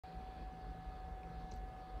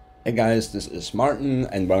Hey guys, this is Martin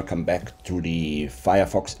and welcome back to the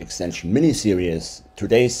Firefox extension mini-series.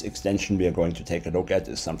 Today's extension we are going to take a look at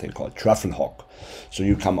is something called Trufflehog. So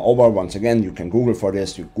you come over, once again, you can Google for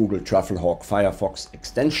this, you Google Trufflehog Firefox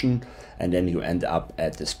extension, and then you end up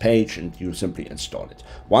at this page and you simply install it.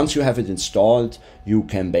 Once you have it installed, you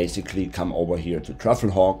can basically come over here to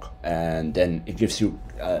Trufflehog, and then it gives you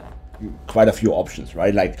quite a few options,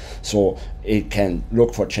 right? Like, so it can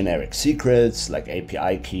look for generic secrets like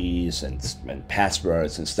API keys and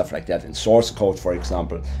passwords and stuff like that in source code, for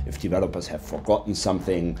example. If developers have forgotten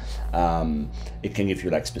something, it can give you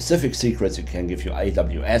like specific secrets. It can give you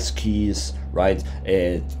AWS keys, right?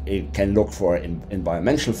 It can look for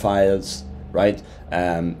environmental files, right?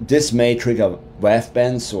 This may trigger WAF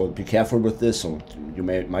bans, so be careful with this. So you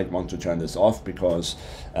might want to turn this off because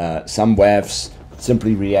some WAFs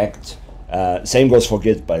simply react. Same goes for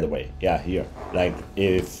Git, by the way. Yeah, here, like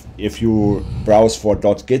if you browse for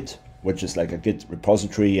 .git, which is like a Git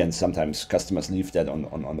repository, and sometimes customers leave that on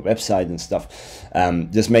the website and stuff,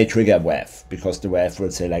 this may trigger a WAF, because the WAF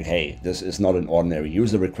will say like, hey, this is not an ordinary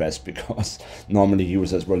user request, because normally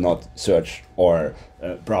users will not search or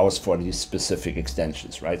browse for these specific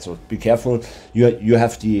extensions, right? So be careful. You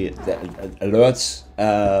have the alerts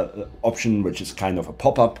option, which is kind of a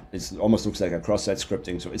pop-up. It almost looks like a cross-site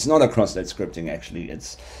scripting. So it's not a cross-site scripting, actually.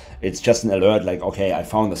 It's just an alert, like, okay, I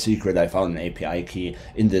found a secret, I found an API key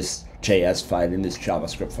in this JS file, in this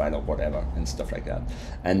JavaScript file, or whatever, and stuff like that.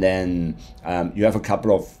 And then you have a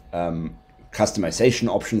couple of customization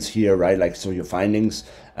options here, right? Like, so your findings,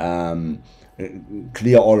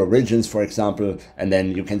 clear all origins, for example, and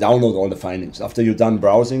then you can download all the findings after you're done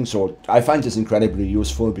browsing. So I find this incredibly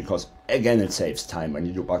useful because, again, it saves time when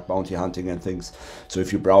you do bug bounty hunting and things. So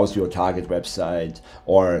if you browse your target website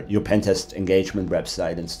or your pentest engagement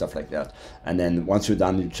website and stuff like that, and then once you're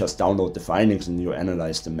done, you just download the findings and you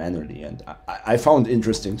analyze them manually. And I found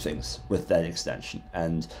interesting things with that extension,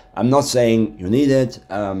 and I'm not saying you need it.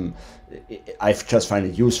 I just find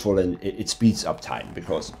it useful, and it speeds up time,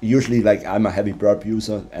 because usually, like, I'm a heavy burp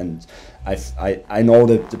user, and I know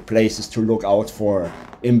that the places to look out for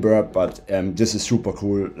in burp, but this is super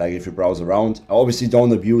cool. Like, if you browse around, obviously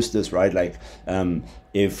don't abuse this, right? Like,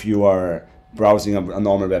 if you are browsing a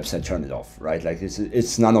normal website, turn it off, right? Like,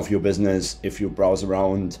 it's none of your business if you browse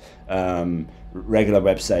around regular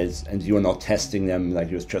websites and you're not testing them,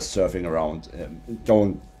 like you're just surfing around.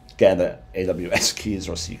 Don't gather AWS keys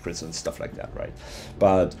or secrets and stuff like that, right?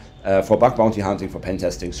 But for bug bounty hunting, for pen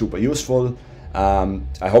testing, super useful.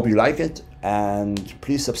 I hope you like it, and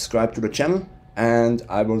please subscribe to the channel, and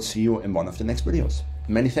I will see you in one of the next videos.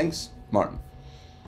 Many thanks, Martin.